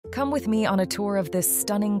Come with me on a tour of this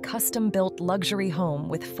stunning custom-built luxury home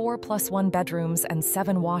with 4+1 bedrooms and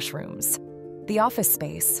 7 washrooms. The office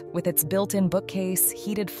space, with its built-in bookcase,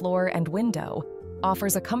 heated floor, and window,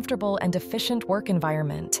 offers a comfortable and efficient work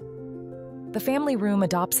environment. The family room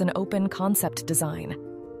adopts an open concept design,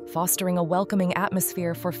 fostering a welcoming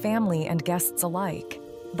atmosphere for family and guests alike.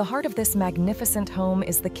 The heart of this magnificent home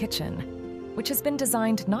is the kitchen, which has been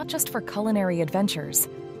designed not just for culinary adventures,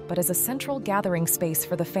 but as a central gathering space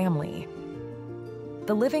for the family.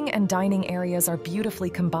 The living and dining areas are beautifully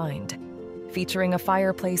combined, featuring a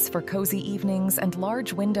fireplace for cozy evenings and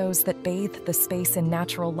large windows that bathe the space in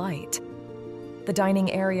natural light. The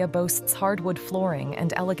dining area boasts hardwood flooring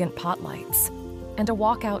and elegant pot lights, and a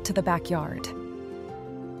walkout to the backyard.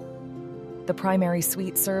 The primary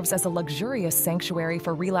suite serves as a luxurious sanctuary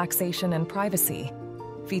for relaxation and privacy,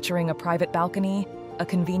 featuring a private balcony, a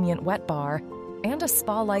convenient wet bar, and a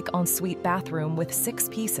spa-like ensuite bathroom with 6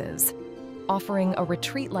 pieces, offering a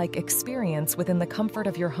retreat-like experience within the comfort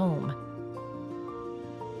of your home.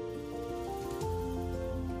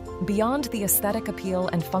 Beyond the aesthetic appeal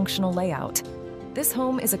and functional layout, this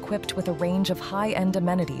home is equipped with a range of high-end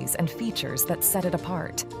amenities and features that set it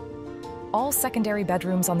apart. All secondary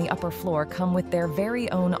bedrooms on the upper floor come with their very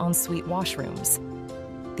own ensuite washrooms.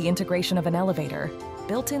 The integration of an elevator,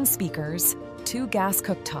 built-in speakers, 2 gas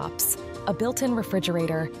cooktops, a built-in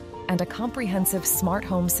refrigerator, and a comprehensive smart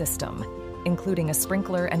home system, including a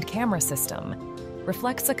sprinkler and camera system,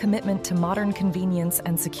 reflects a commitment to modern convenience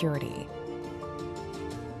and security.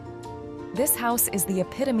 This house is the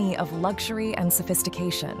epitome of luxury and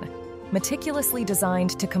sophistication, meticulously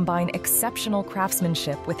designed to combine exceptional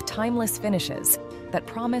craftsmanship with timeless finishes that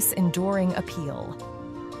promise enduring appeal.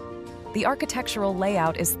 The architectural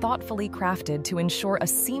layout is thoughtfully crafted to ensure a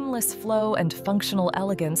seamless flow and functional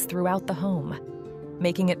elegance throughout the home,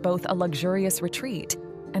 making it both a luxurious retreat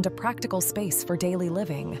and a practical space for daily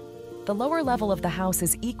living. The lower level of the house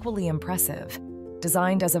is equally impressive,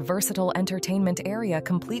 designed as a versatile entertainment area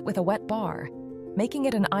complete with a wet bar, making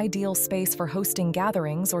it an ideal space for hosting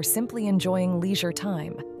gatherings or simply enjoying leisure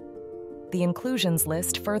time. The inclusions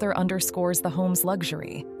list further underscores the home's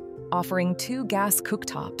luxury, offering 2 gas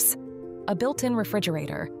cooktops, a built-in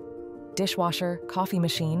refrigerator, dishwasher, coffee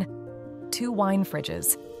machine, 2 wine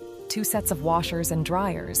fridges, 2 sets of washers and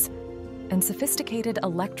dryers, and sophisticated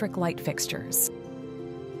electric light fixtures.